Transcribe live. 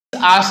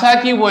आशा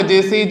की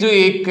वजह से जो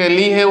एक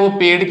कली है वो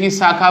पेड़ की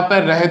शाखा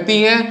पर रहती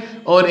है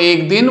और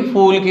एक दिन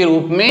फूल के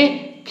रूप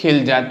में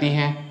खिल जाती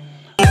है।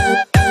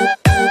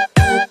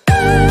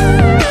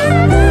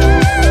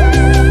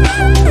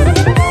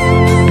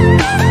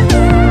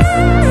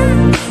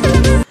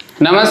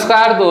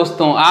 नमस्कार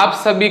दोस्तों, आप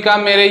सभी का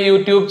मेरे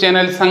YouTube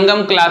चैनल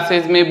संगम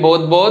क्लासेस में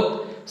बहुत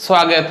बहुत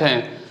स्वागत है।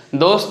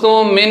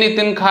 दोस्तों, मैं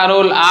नितिन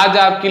खारोल आज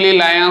आपके लिए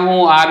लाया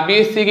हूँ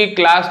RBSE की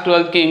क्लास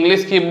 12 की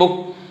इंग्लिश की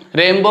बुक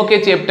रेनबो के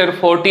चैप्टर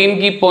 14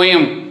 की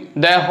पोएम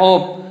द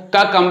होप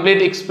का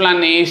कंप्लीट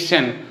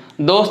एक्सप्लेनेशन।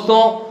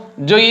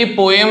 दोस्तों, जो ये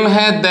पोएम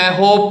है द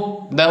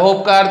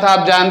होप का अर्थ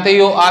आप जानते ही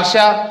हो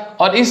आशा,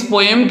 और इस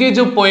पोएम के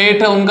जो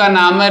पोएट है उनका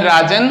नाम है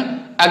राजन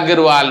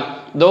अग्रवाल।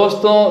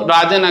 दोस्तों,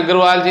 राजन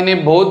अग्रवाल जी ने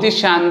बहुत ही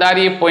शानदार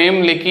ये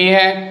पोएम लिखी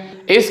है।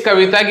 इस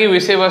कविता की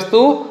विषय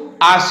वस्तु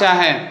आशा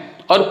है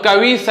और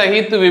कवि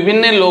सहित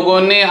विभिन्न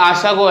लोगों ने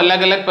आशा को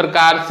अलग अलग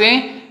प्रकार से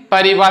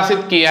परिभाषित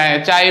किया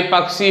है। चाहे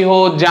पक्षी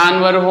हो,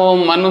 जानवर हो,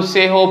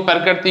 मनुष्य हो,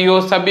 प्रकृति हो,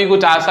 सभी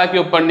कुछ आशा के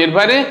ऊपर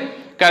निर्भर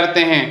करते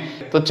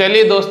हैं। तो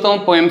चलिए दोस्तों,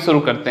 पोएम शुरू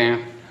करते हैं।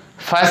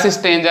 फर्स्ट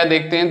स्टेंजा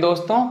देखते हैं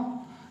दोस्तों।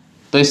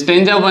 तो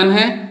स्टेंजा 1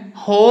 है,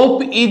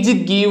 hope is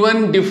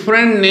given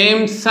different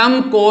name, some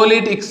call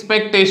it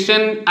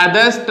expectation,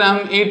 others term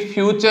it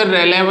future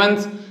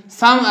relevance,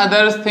 some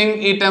others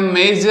think it a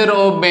measure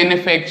of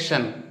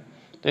बेनिफिक्शन।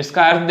 तो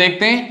इसका अर्थ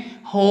देखते हैं।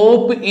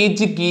 Hope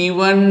is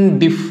given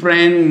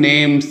different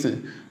names,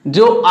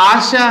 जो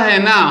आशा है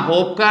ना,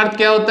 होप का अर्थ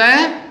क्या होता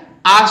है?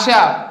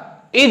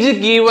 आशा। इज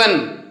गिवन,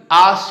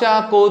 आशा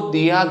को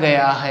दिया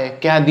गया है।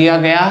 क्या दिया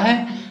गया है?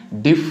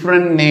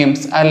 डिफरेंट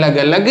नेम्स, अलग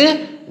अलग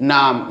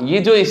नाम। ये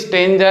जो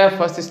स्टेंजा है,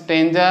 फर्स्ट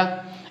स्टेंजा,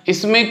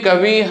 इसमें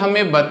कवि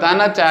हमें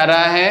बताना चाह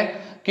रहा है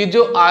कि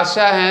जो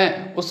आशा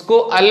है उसको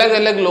अलग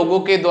अलग लोगों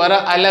के द्वारा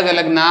अलग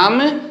अलग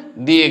नाम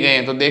दिए गए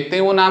हैं। तो देखते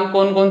हैं वो नाम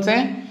कौन कौन से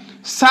हैं।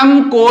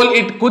 सम कॉल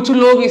इट, कुछ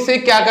लोग इसे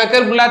क्या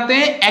कहकर बुलाते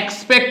हैं?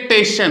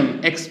 एक्सपेक्टेशन।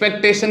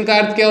 एक्सपेक्टेशन का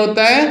अर्थ क्या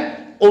होता है?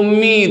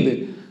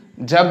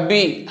 उम्मीद। जब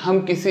भी हम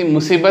किसी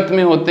मुसीबत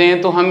में होते हैं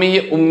तो हमें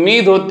ये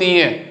उम्मीद होती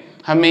है,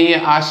 हमें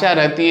ये आशा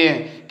रहती है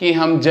कि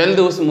हम जल्द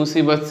उस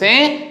मुसीबत से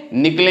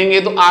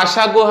निकलेंगे। तो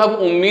आशा को हम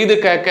उम्मीद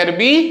कहकर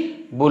भी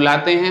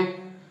बुलाते हैं।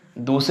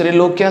 दूसरे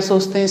लोग क्या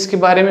सोचते हैं इसके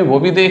बारे में वो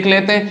भी देख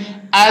लेते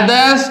हैं।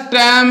 अदर्स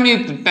टर्म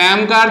इट,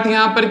 टर्म का अर्थ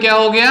यहां पर क्या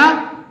हो गया?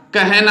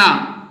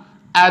 कहना।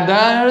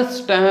 Others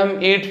term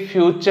it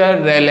future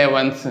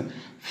relevance.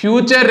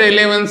 Future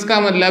relevance का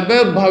मतलब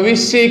है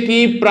भविष्य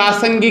की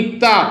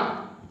प्रासंगिकता।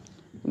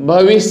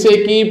 भविष्य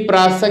की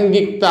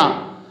प्रासंगिकता।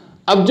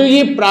 अब जो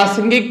ये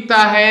प्रासंगिकता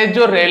है,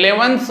 जो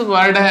रेलेवेंस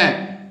वर्ड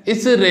है,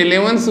 इस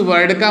रेलेवेंस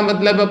वर्ड का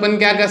मतलब अपन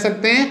क्या कह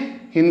सकते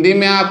हैं? हिंदी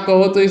में आप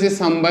कहो तो इसे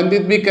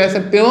संबंधित भी कह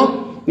सकते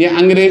हो, या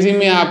अंग्रेजी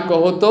में आप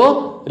कहो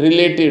तो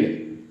रिलेटेड।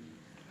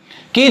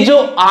 कि जो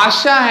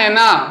आशा है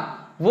ना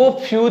वो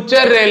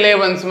फ्यूचर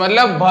रेलेवेंस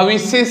मतलब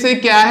भविष्य से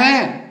क्या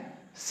है?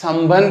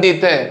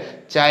 संबंधित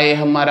है। चाहे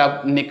हमारा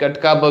निकट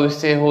का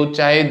भविष्य हो,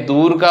 चाहे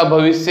दूर का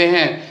भविष्य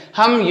है,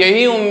 हम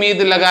यही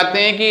उम्मीद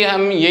लगाते हैं कि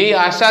हम यही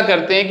आशा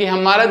करते हैं कि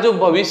हमारा जो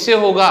भविष्य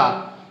होगा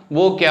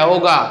वो क्या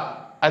होगा?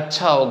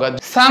 अच्छा होगा।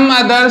 सम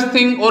अदर्स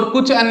थिंग, और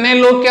कुछ अन्य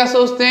लोग क्या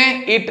सोचते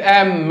हैं? It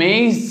a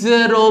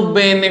measure of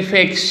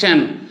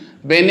बेनिफिक्शन।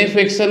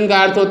 बेनिफिक्शन का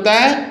अर्थ होता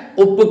है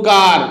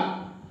उपकार,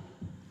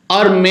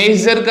 और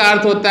मेजर का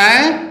अर्थ होता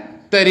है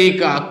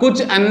तरीका।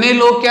 कुछ अन्य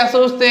लोग क्या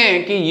सोचते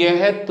हैं कि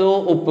यह तो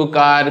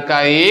उपकार का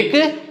एक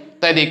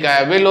तरीका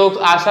है। वे लोग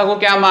आशा को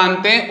क्या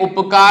मानते हैं?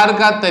 उपकार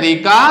का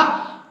तरीका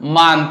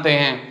मानते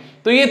हैं।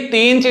 तो ये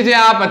तीन चीजें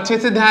आप अच्छे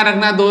से ध्यान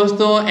रखना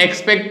दोस्तों।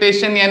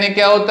 एक्सपेक्टेशन यानी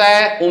क्या होता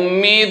है?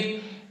 उम्मीद।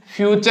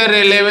 फ्यूचर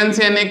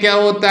रेलेवेंस यानी क्या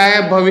होता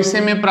है?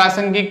 भविष्य में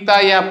प्रासंगिकता,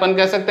 या अपन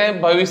कह सकते हैं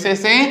भविष्य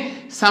से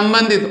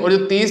संबंधित। और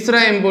जो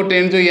तीसरा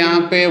इंपोर्टेंट जो यहाँ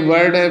पे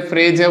वर्ड है,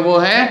 फ्रेज है, वो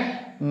है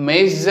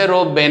मेजर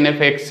ऑफ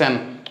बेनिफिक्शन,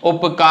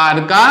 उपकार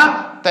का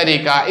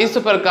तरीका। इस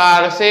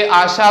प्रकार से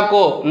आशा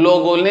को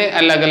लोगों ने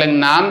अलग अलग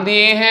नाम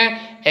दिए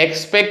हैं।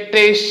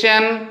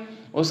 एक्सपेक्टेशन,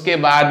 उसके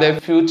बाद है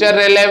फ्यूचर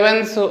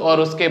रेलेवेंस, और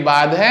उसके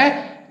बाद है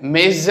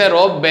मेजर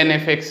ऑफ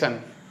बेनिफिक्शन।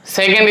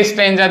 सेकेंड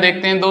स्टेंजा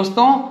देखते हैं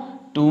दोस्तों।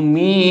 To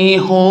me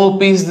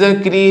hope is the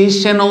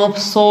creation of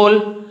soul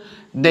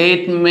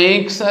that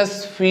makes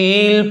us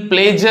feel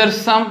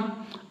प्लेजरसम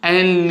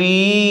and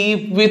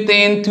leave with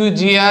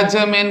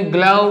enthusiasm and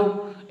glove,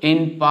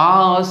 in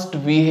past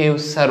we have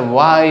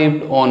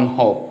survived on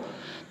hope.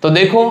 तो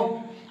देखो,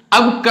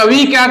 अब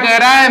कवि क्या कह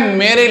रहा है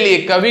मेरे लिए?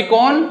 कवि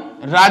कौन?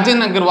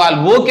 राजन अग्रवाल।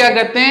 वो क्या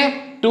कहते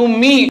हैं? टू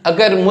मी,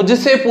 अगर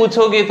मुझसे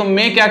पूछोगे तो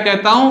मैं क्या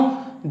कहता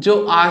हूं?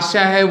 जो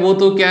आशा है वो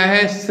तो क्या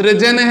है?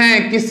 सृजन है।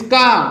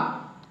 किसका?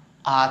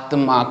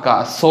 आत्मा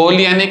का। सोल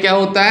यानी क्या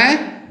होता है?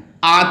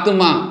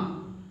 आत्मा।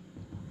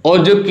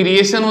 और जो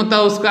क्रिएशन होता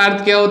है उसका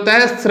अर्थ क्या होता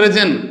है?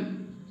 सृजन।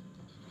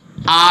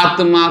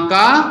 आत्मा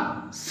का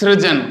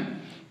सृजन।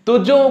 तो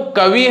जो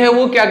कवि है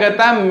वो क्या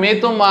कहता है? मैं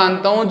तो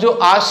मानता हूं जो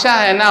आशा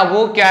है ना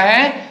वो क्या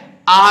है?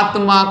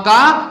 आत्मा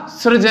का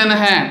सृजन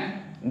है।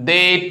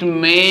 That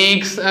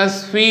makes us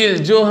feel,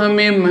 जो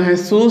हमें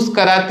महसूस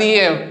कराती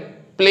है,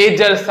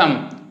 प्लेजरसम,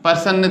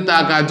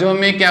 प्रसन्नता का, जो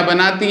हमें क्या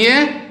बनाती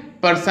है,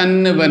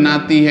 प्रसन्न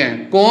बनाती है।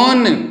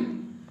 कौन?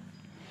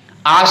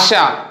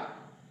 आशा।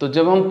 तो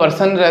जब हम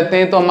प्रसन्न रहते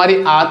हैं तो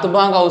हमारी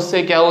आत्मा का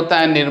उससे क्या होता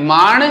है,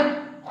 निर्माण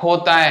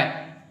होता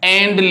है।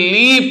 एंड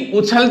लीप,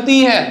 उछलती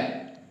है।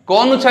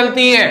 कौन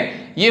उछलती है?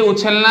 ये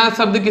उछलना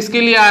शब्द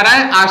किसके लिए आ रहा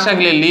है, आशा के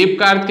लिए। लीप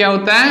का अर्थ क्या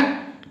होता है,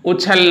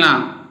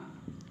 उछलना।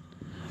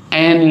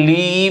 एंड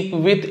लीप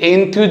विथ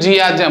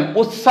एंथुजियाज्म,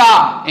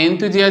 उत्साह।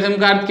 एंथुजियाज्म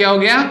का अर्थ क्या हो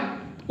गया,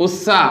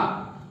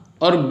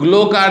 उत्साह। और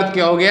ग्लो का अर्थ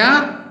क्या हो गया,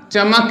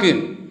 चमक।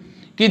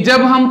 कि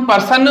जब हम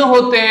प्रसन्न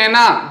होते हैं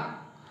ना,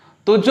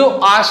 तो जो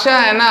आशा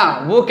है ना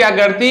वो क्या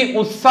करती,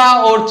 उत्साह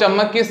और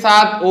चमक के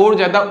साथ और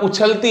ज्यादा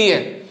उछलती है।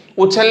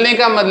 उछलने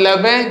का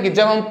मतलब है कि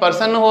जब हम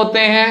प्रसन्न होते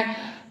हैं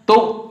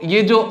तो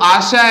ये जो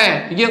आशा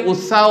है ये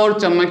उत्साह और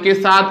चमक के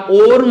साथ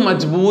और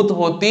मजबूत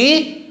होती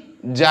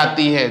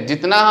जाती है।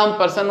 जितना हम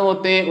प्रसन्न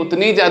होते हैं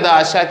उतनी ज्यादा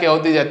आशा क्या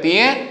होती जाती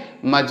है,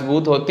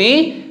 मजबूत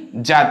होती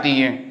जाती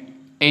है।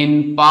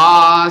 In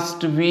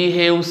past we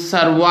have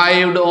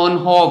survived on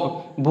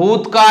hope,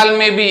 भूतकाल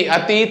में भी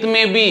अतीत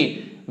में भी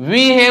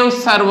वी हैव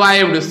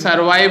सर्वाइव्ड।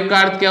 सर्वाइव का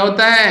अर्थ क्या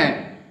होता है,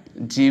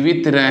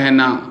 जीवित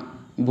रहना।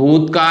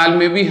 भूतकाल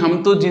में भी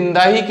हम तो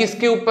जिंदा ही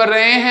किसके ऊपर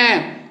रहे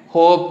हैं,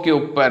 होप के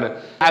ऊपर।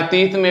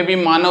 अतीत में भी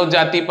मानव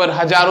जाति पर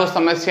हजारों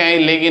समस्याएं,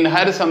 लेकिन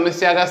हर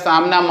समस्या का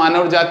सामना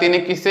मानव जाति ने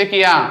किससे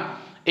किया,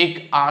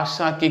 एक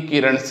आशा की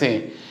किरण से।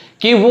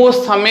 कि वो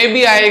समय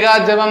भी आएगा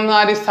जब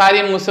हमारी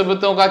सारी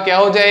मुसीबतों का क्या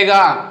हो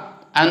जाएगा,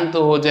 अंत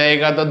हो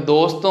जाएगा। तो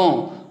दोस्तों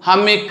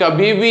हमें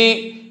कभी भी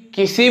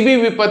किसी भी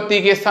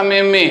विपत्ति के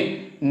समय में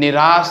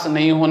निराश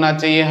नहीं होना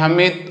चाहिए,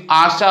 हमें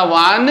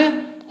आशावान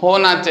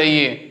होना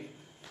चाहिए।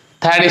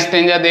 थर्ड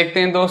स्टेंजा देखते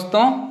हैं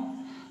दोस्तों।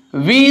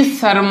 We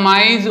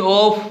सरमाइज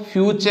of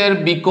future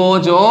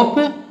because of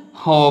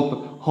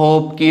hope,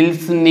 hope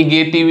kills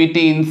negativity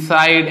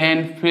inside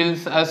and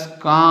फिल्स अस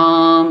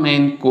काम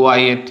एंड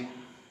क्वाइट।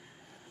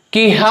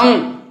 कि हम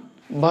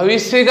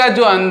भविष्य का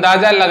जो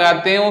अंदाजा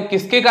लगाते हैं वो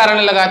किसके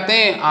कारण लगाते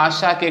हैं,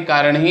 आशा के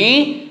कारण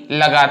ही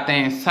लगाते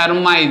हैं।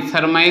 सरमाइज,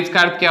 सरमाइज का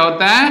अर्थ क्या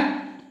होता है,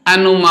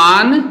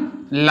 अनुमान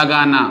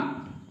लगाना।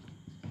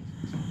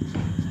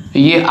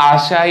 ये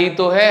आशा ही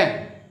तो है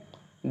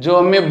जो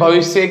हमें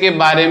भविष्य के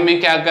बारे में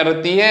क्या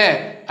करती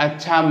है,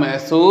 अच्छा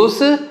महसूस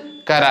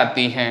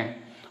कराती है।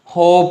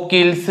 होप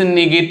किल्स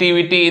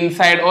निगेटिविटी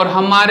इनसाइड, और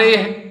हमारे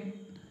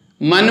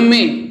मन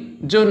में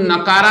जो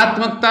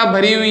नकारात्मकता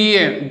भरी हुई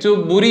है, जो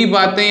बुरी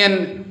बातें या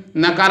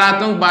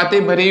नकारात्मक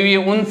बातें भरी हुई है,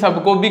 उन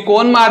सबको भी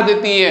कौन मार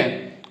देती है,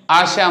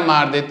 आशा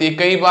मार देती है।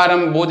 कई बार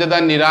हम बहुत ज्यादा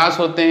निराश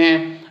होते हैं,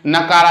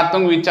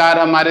 नकारात्मक विचार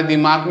हमारे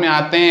दिमाग में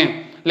आते हैं,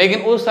 लेकिन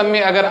उस समय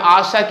अगर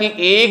आशा की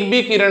एक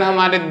भी किरण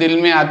हमारे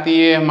दिल में आती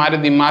है, हमारे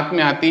दिमाग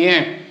में आती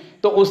है,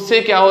 तो उससे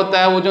क्या होता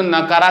है, वो जो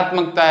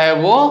नकारात्मकता है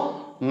वो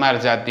मर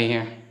जाती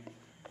है।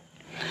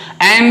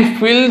 एंड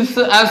फिल्स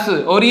अस,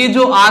 और ये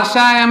जो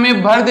आशा है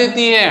हमें भर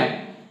देती है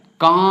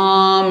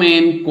काम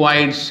एंड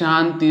क्वाइट,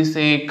 शांति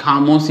से,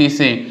 खामोशी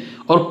से।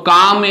 और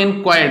काम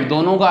एंड क्वाइट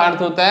दोनों का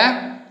अर्थ होता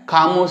है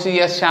खामोशी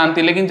या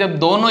शांति, लेकिन जब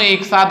दोनों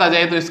एक साथ आ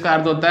जाए तो इसका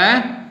अर्थ होता है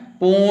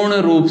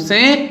पूर्ण रूप से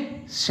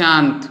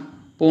शांत,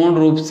 पूर्ण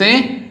रूप से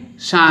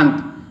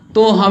शांत।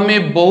 तो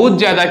हमें बहुत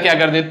ज्यादा क्या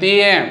कर देती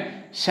है,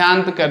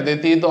 शांत कर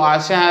देती है। तो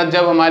आशा,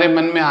 जब हमारे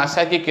मन में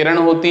आशा की किरण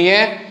होती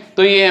है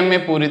तो ये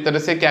हमें पूरी तरह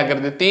से क्या कर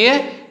देती है,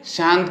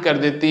 शांत कर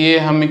देती है।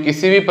 हमें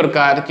किसी भी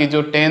प्रकार की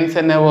जो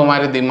टेंशन है वो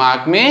हमारे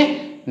दिमाग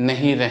में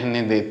नहीं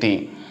रहने देती।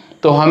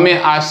 तो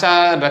हमें आशा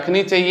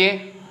रखनी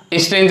चाहिए।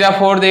 स्टेंजा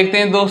 4 देखते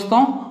हैं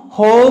दोस्तों।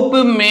 Hope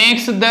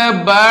makes the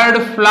bird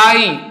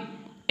fly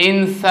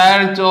in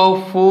search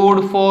of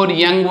food for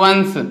young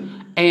ones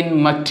and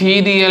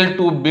material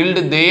to build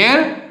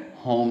their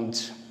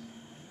homes.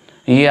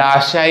 ये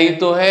आशा ही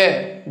तो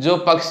है जो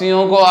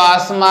पक्षियों को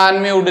आसमान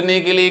में उड़ने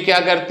के लिए क्या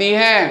करती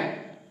है,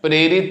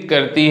 प्रेरित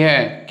करती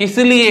है। किस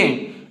लिए,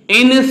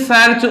 in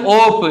search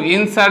of,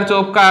 in search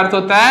of का अर्थ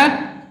होता है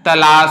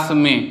तलाश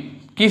में।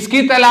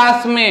 किसकी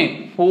तलाश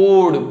में,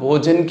 फूड,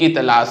 भोजन की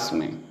तलाश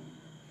में।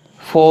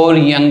 फॉर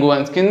यंग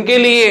वंस, किनके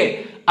लिए,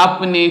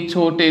 अपने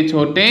छोटे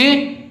छोटे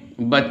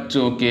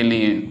बच्चों के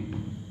लिए,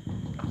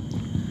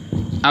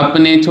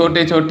 अपने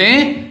छोटे छोटे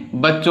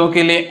बच्चों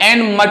के लिए।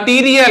 एंड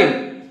मटीरियल,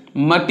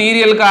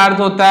 मटीरियल का अर्थ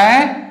होता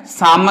है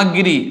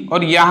सामग्री,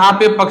 और यहां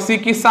पे पक्षी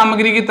किस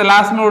सामग्री की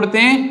तलाश में उड़ते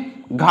हैं,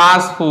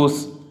 घास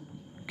फूस।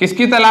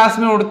 किसकी तलाश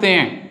में उड़ते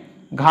हैं,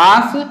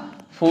 घास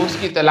फूस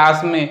की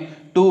तलाश में।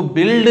 टू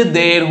बिल्ड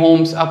देयर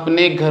होम्स,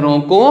 अपने घरों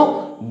को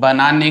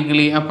बनाने के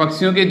लिए। अब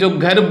पक्षियों के जो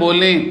घर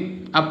बोले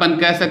अपन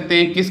कह सकते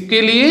हैं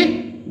किसके लिए,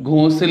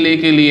 घोंसले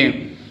के लिए।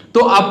 तो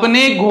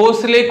अपने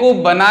घोंसले को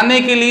बनाने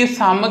के लिए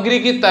सामग्री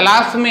की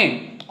तलाश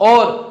में,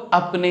 और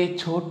अपने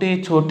छोटे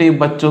छोटे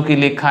बच्चों के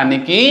लिए खाने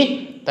की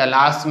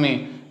तलाश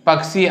में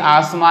पक्षी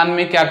आसमान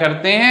में क्या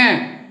करते हैं,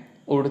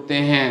 उड़ते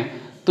हैं।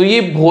 तो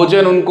ये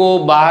भोजन उनको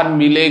बाहर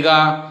मिलेगा,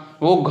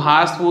 वो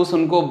घास फूस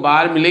उनको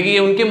बाहर मिलेगी, ये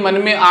उनके मन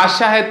में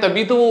आशा है,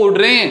 तभी तो वो उड़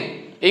रहे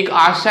हैं। एक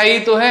आशा ही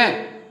तो है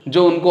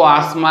जो उनको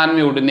आसमान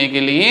में उड़ने के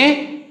लिए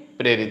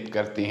प्रेरित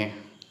करती है।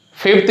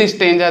 5th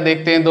स्टेंजा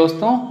देखते हैं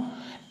दोस्तों।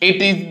 It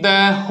is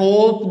the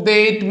hope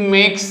that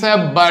makes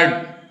a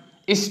bird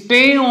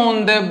stay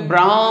on the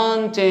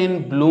branch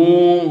and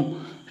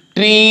bloom.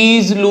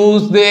 Trees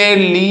lose their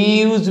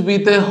leaves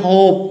with a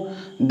hope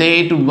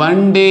that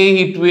one day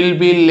it will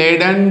be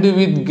laden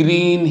with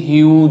green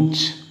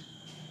hues.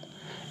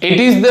 It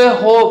is the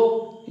hope,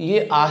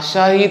 ये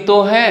आशा ही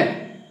तो है,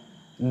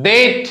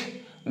 that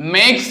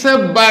makes a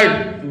bird,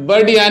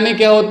 bird यानी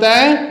क्या होता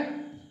है,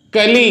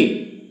 कली,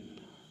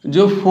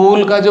 जो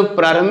फूल का जो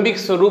प्रारंभिक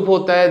स्वरूप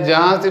होता है,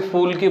 जहां से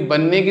फूल के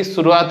बनने की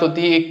शुरुआत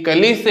होती है एक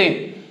कली से,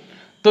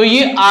 तो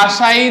ये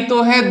आशा ही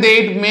तो है,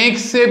 दैट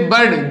मेक्स ए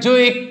बर्ड, जो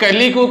एक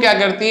कली को क्या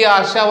करती है,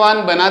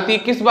 आशावान बनाती है।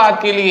 किस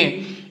बात के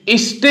लिए,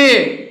 स्टे,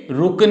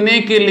 रुकने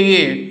के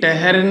लिए,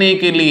 ठहरने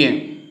के लिए,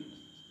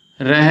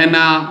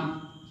 रहना,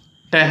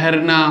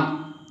 ठहरना,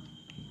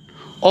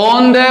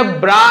 ऑन द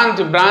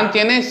ब्रांच, ब्रांच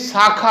यानी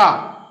शाखा,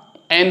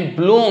 एंड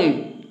ब्लूम,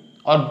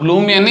 और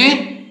ब्लूम यानी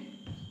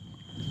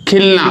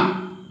खिलना,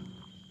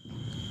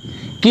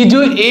 कि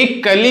जो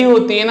एक कली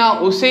होती है ना,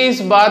 उसे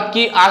इस बात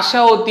की आशा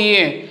होती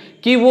है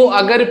कि वो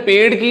अगर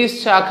पेड़ की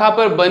इस शाखा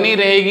पर बनी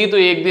रहेगी तो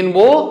एक दिन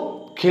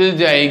वो खिल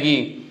जाएगी।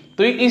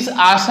 तो इस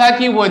आशा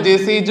की वजह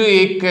से जो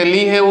एक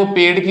कली है वो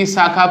पेड़ की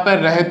शाखा पर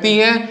रहती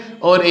है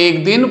और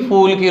एक दिन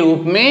फूल के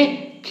रूप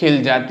में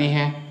खिल जाती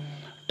है।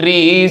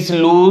 ट्रीज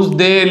लूज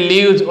देयर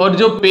लीव्स, और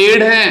जो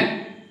पेड़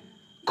हैं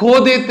खो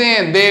देते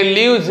हैं देयर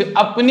लीव्स,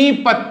 अपनी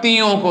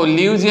पत्तियों को,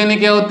 लीव्स यानी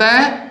क्या होता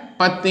है,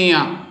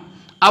 पत्तियां,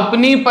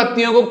 अपनी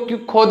पत्तियों को क्यों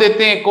खो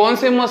देते हैं, कौन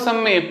से मौसम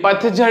में,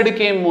 पतझड़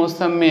के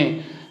मौसम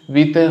में,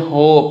 विथ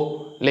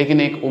होप,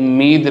 लेकिन एक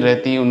उम्मीद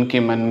रहती है उनके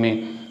मन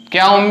में।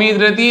 क्या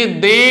उम्मीद रहती है,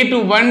 दैट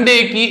वन डे,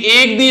 की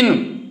एक दिन,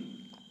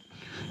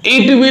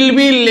 इट विल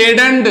बी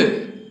लेडेंड,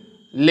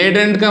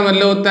 लेडेंड का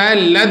मतलब होता है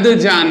लद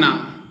जाना,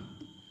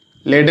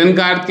 लेडन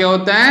का अर्थ क्या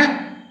होता है,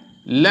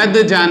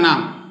 लद जाना,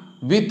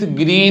 विथ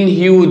ग्रीन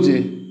ह्यूज,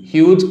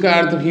 ह्यूज का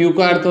अर्थ, ह्यू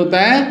का अर्थ होता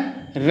है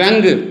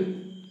रंग,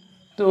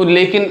 तो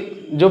लेकिन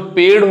जो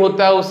पेड़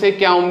होता है उसे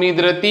क्या उम्मीद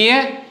रहती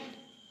है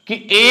कि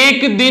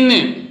एक दिन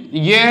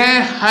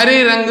यह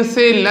हरे रंग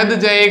से लद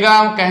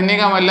जाएगा, कहने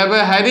का मतलब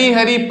है हरी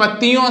हरी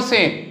पत्तियों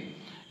से,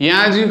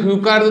 यहां जो ह्यू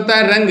का अर्थ होता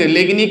है रंग,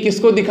 लेकिन ये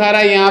किसको दिखा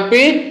रहा है यहाँ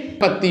पे,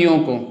 पत्तियों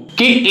को,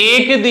 कि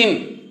एक दिन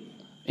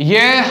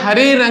यह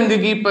हरे रंग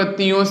की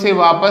पत्तियों से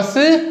वापस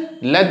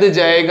लद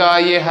जाएगा,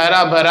 ये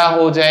हरा भरा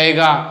हो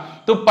जाएगा।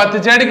 तो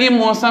पतझड़ के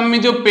मौसम में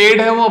जो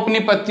पेड़ है वो अपनी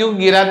पत्तियों को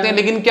गिराते हैं,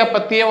 लेकिन क्या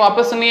पत्तियां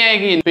वापस नहीं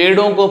आएगी,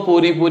 पेड़ों को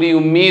पूरी पूरी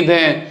उम्मीद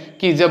है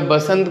कि जब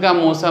बसंत का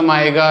मौसम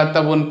आएगा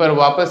तब उन पर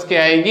वापस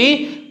क्या आएगी,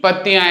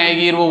 पत्तियां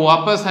आएगी, वो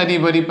वापस हरी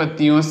भरी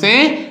पत्तियों से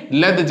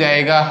लद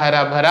जाएगा,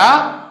 हरा भरा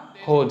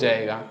हो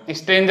जाएगा।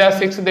 स्टेंजा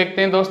 6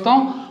 देखते हैं दोस्तों।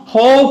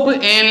 Hope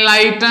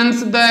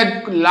एनलाइटन्स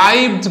the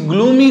lives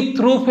gloomy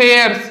through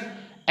fears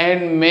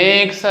and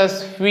makes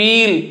us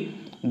feel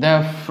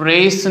the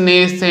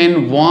freshness and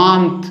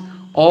warmth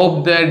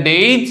of the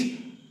days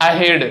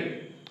ahead.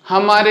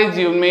 हमारे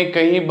जीवन में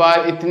कई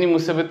बार इतनी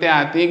मुसीबतें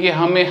आती हैं कि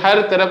हमें हर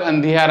तरफ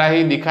अंधियारा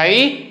ही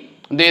दिखाई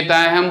देता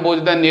है, हम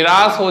बहुत ज्यादा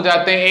निराश हो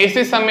जाते हैं।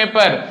 ऐसे समय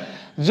पर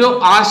जो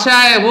आशा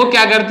है वो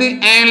क्या करती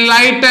है,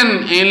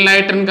 एनलाइटन,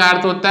 एनलाइटन का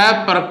अर्थ होता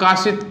है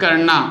प्रकाशित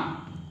करना,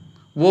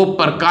 वो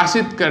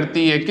प्रकाशित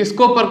करती है,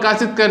 किसको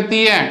प्रकाशित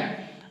करती है,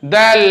 द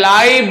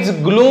लाइव्स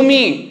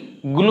ग्लूमी,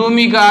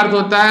 ग्लूमी का अर्थ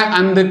होता है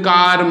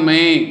अंधकार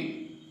में,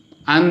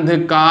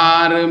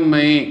 अंधकार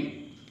में,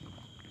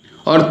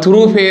 और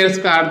थ्रू फेयर्स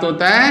का अर्थ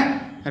होता है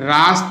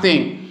रास्ते,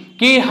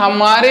 कि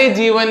हमारे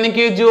जीवन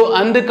के जो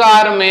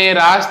अंधकार में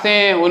रास्ते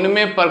हैं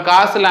उनमें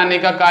प्रकाश लाने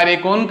का कार्य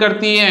कौन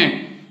करती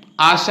है,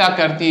 आशा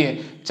करती है।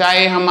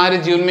 चाहे हमारे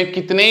जीवन में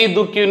कितने ही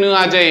दुख क्यों नहीं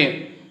आ जाए,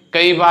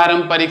 कई बार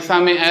हम परीक्षा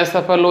में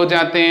असफल हो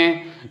जाते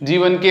हैं,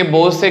 जीवन के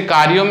बहुत से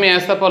कार्यों में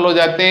असफल हो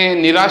जाते हैं,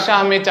 निराशा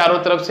हमें चारों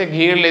तरफ से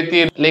घेर लेती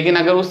है, लेकिन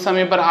अगर उस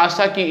समय पर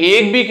आशा की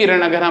एक भी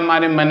किरण अगर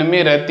हमारे मन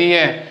में रहती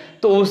है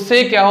तो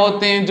उससे क्या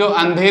होते हैं, जो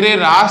अंधेरे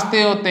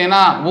रास्ते होते हैं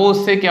ना वो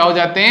उससे क्या हो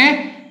जाते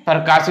हैं,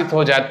 प्रकाशित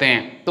हो जाते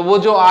हैं। तो वो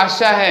जो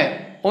आशा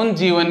है उन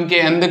जीवन के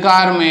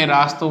अंधकार में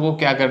रास्तों को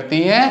क्या करती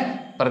है,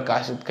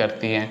 प्रकाशित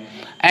करती है।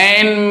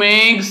 एंड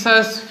मेक्स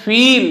अस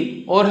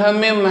फील, और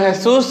हमें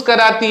महसूस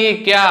कराती है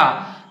क्या,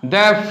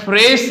 द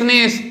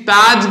फ्रेशनेस,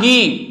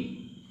 ताजगी,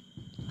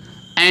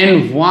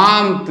 एंड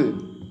वार्मथ,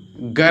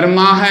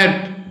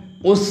 गर्माहट,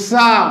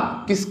 उत्साह,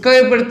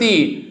 किसके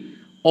प्रति,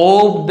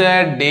 of the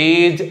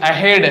days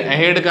ahead,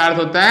 ahead का अर्थ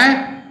होता है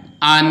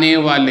आने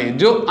वाले,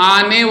 जो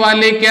आने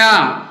वाले क्या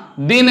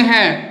दिन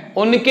है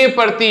उनके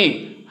प्रति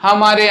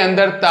हमारे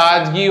अंदर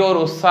ताजगी और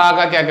उत्साह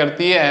का क्या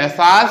करती है,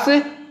 एहसास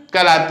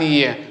कराती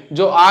है।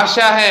 जो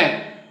आशा है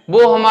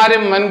वो हमारे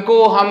मन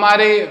को,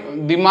 हमारे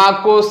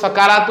दिमाग को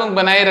सकारात्मक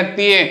बनाए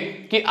रखती है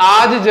कि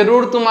आज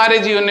जरूर तुम्हारे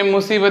जीवन में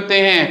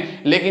मुसीबतें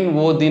हैं, लेकिन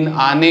वो दिन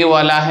आने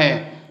वाला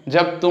है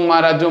जब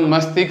तुम्हारा जो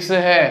मस्तिष्क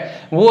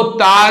है वो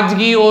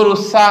ताजगी और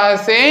उत्साह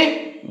से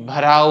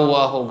भरा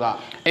हुआ होगा।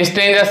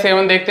 स्टेंजा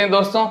 7 देखते हैं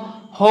दोस्तों।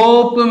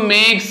 Hope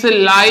makes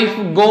life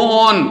go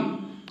on,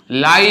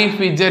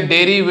 life is a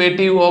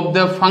derivative of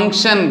the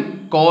function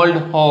called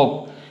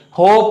hope,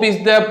 hope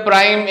is the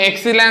prime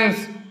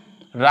excellence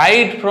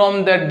right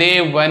from the day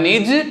one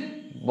is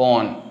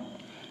born.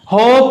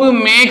 Hope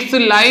makes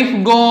life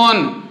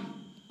गोन।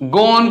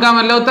 गोन का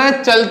मतलब होता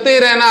है चलते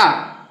रहना,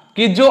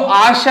 कि जो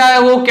आशा है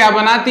वो क्या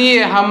बनाती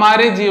है,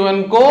 हमारे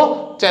जीवन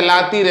को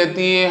चलाती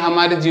रहती है,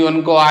 हमारे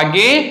जीवन को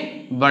आगे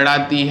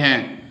बढ़ाती है।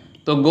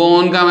 तो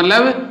गोन का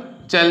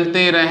मतलब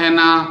चलते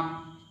रहना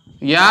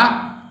या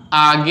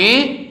आगे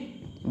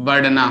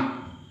बढ़ना।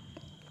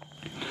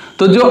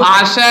 तो जो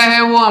आशा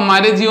है वो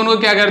हमारे जीवन को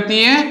क्या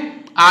करती है,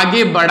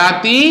 आगे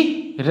बढ़ाती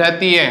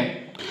रहती है।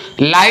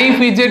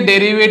 Life is a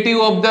derivative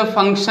of the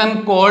function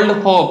called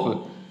hope.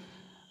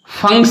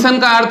 Function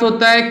का अर्थ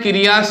होता है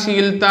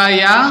क्रियाशीलता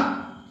या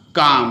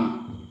काम,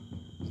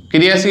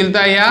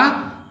 क्रियाशीलता या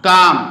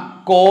काम।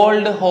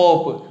 कॉल्ड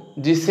होप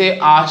जिसे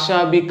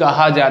आशा भी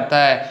कहा जाता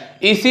है।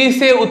 इसी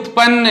से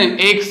उत्पन्न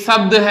एक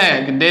शब्द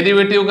है,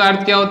 डेरिवेटिव का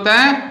अर्थ क्या होता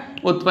है,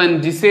 उत्पन्न,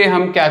 जिसे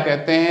हम क्या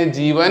कहते हैं,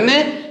 जीवन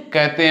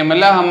कहते हैं।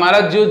 मतलब हमारा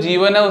जो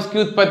जीवन है उसकी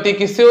उत्पत्ति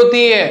किससे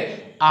होती है,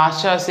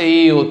 आशा से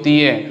ही होती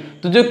है।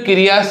 तो जो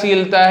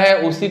क्रियाशीलता है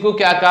उसी को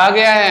क्या कहा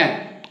गया है,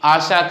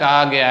 आशा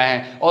कहा गया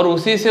है। और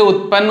उसी से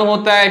उत्पन्न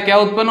होता है, क्या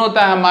उत्पन्न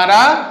होता है,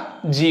 हमारा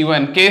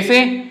जीवन।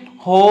 कैसे,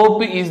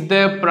 hope is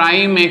the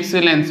prime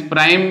excellence.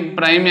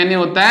 Prime यानी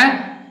होता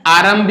है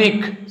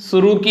आरंभिक,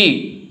 शुरू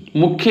की,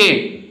 मुख्य,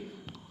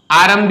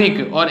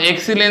 आरंभिक। और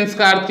एक्सीलेंस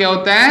का अर्थ क्या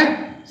होता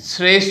है,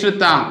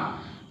 श्रेष्ठता।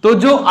 तो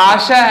जो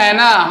आशा है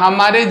ना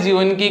हमारे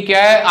जीवन की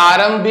क्या है,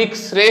 आरंभिक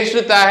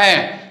श्रेष्ठता है।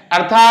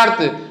 अर्थात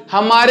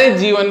हमारे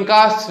जीवन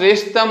का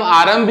श्रेष्ठतम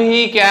आरंभ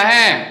ही क्या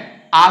है,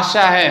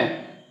 आशा है।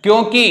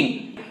 क्योंकि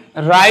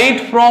राइट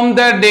फ्रॉम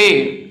द डे,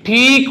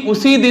 ठीक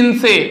उसी दिन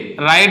से,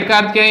 राइट का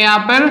अर्थ क्या है यहां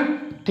पर,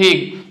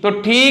 ठीक। तो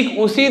ठीक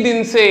उसी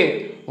दिन से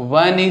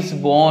वन इज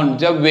बोर्न,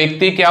 जब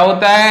व्यक्ति क्या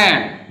होता है,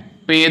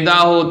 पैदा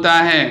होता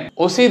है,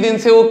 उसी दिन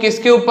से वो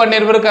किसके ऊपर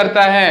निर्भर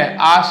करता है,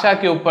 आशा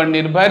के ऊपर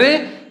निर्भर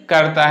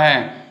करता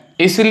है।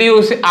 इसलिए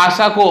उस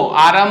आशा को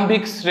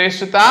आरंभिक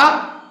श्रेष्ठता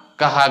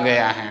कहा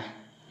गया है।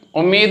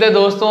 उम्मीद है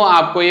दोस्तों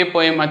आपको ये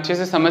पोएम अच्छे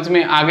से समझ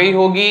में आ गई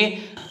होगी।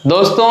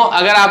 दोस्तों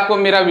अगर आपको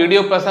मेरा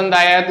वीडियो पसंद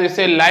आया है तो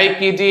इसे लाइक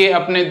कीजिए,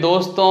 अपने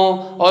दोस्तों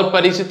और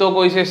परिचितों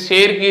को इसे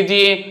शेयर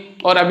कीजिए,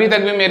 और अभी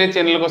तक भी मेरे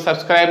चैनल को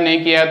सब्सक्राइब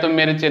नहीं किया तो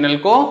मेरे चैनल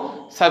को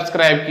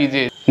सब्सक्राइब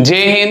कीजिए।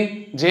 जय हिंद,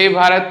 जय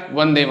भारत,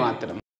 वंदे मातरम।